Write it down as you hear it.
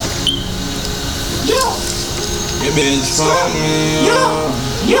Your bitch fuck me, Your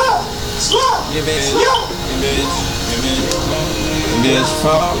bitch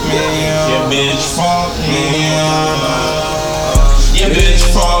fuck me, your bitch fuck me, your bitch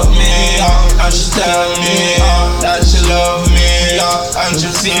fuck me, and she tell me that she love me, and she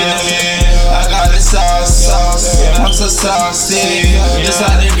feel me. I got the sauce, I'm so saucy, just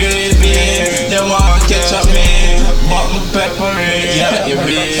like the gravy. They wanna catch up me, but my peppery. Yeah, your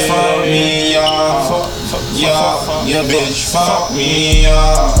bitch fuck me, your bitch fuck me,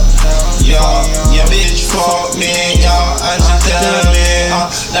 your bitch fuck me, and she tell me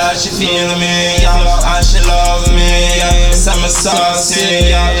that she feel me, and she love me. Some saucy,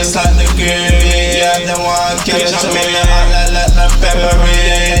 just like the gravy. They want to catch up me, I let them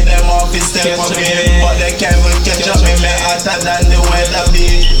peppery. They want to step on me, but they can't even catch up me. Hotter than the weather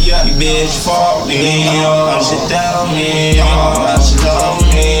be. Your bitch fuck me, and she tell me that she love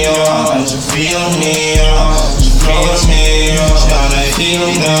me, and she feel me, she feels me, she wanna feel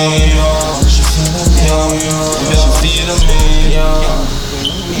me, she feeling me,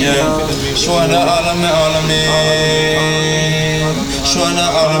 yeah. She wanna all of me, she wanna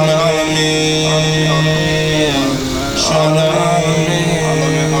all of me, she wanna all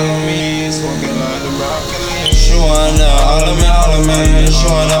of me, she wanna all of me, she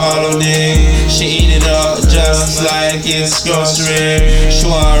wanna all of me. She eat it up just like it's grocery. She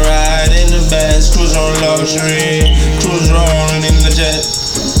wanna ride in the Benz, cruise on luxury, cruise around in the jet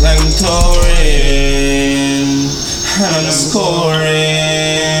like I'm touring, and I'm scoring,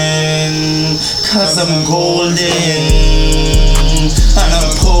 cause I'm golden, and I'm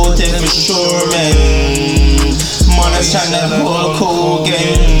potent for sure, man. Money's trying to hold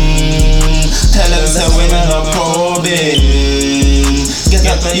Hogan, tell them say we're not probing.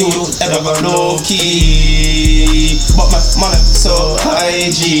 Get that youth ever low key, but my money so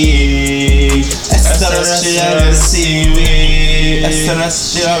high G. Extraterrestrial seaweed,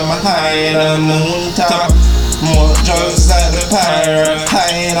 extraterrestrial my high on the moon top. More drugs like the pirate,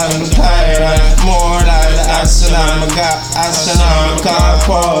 higher than the pirate. More like the astronaut, I got astronomical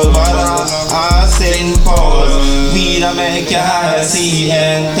pose, but I'm sitting pose. Weed I make you high, see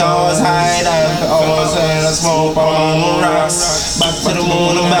and toes, high than the O's, and I smoke on rocks. Back to the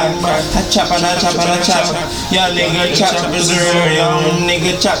moon and back, I chop and I chop and I chop. Young nigga chop is real, young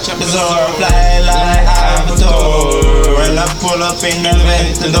nigga chop is all. Fly like Avatar, and I pull up in the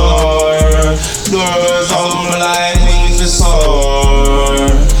Ventador. Doors open like wings to soar,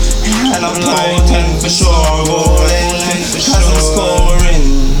 and I'm potent for sure, golden, cause I'm scoring,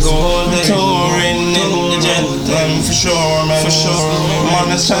 golden, touring in the jet, and for sure, man, for sure. I'm on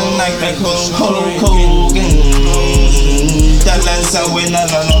the sun like Hulk Hogan, that lens a winner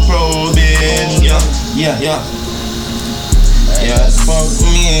and I'm probing, yeah. Fuck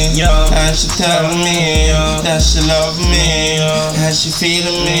me, and she tell me that she love me, and she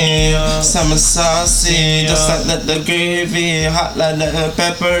feeling me. Some saucy, just like the gravy, hot like the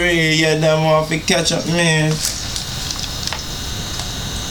peppery. Yeah, them want to catch up me.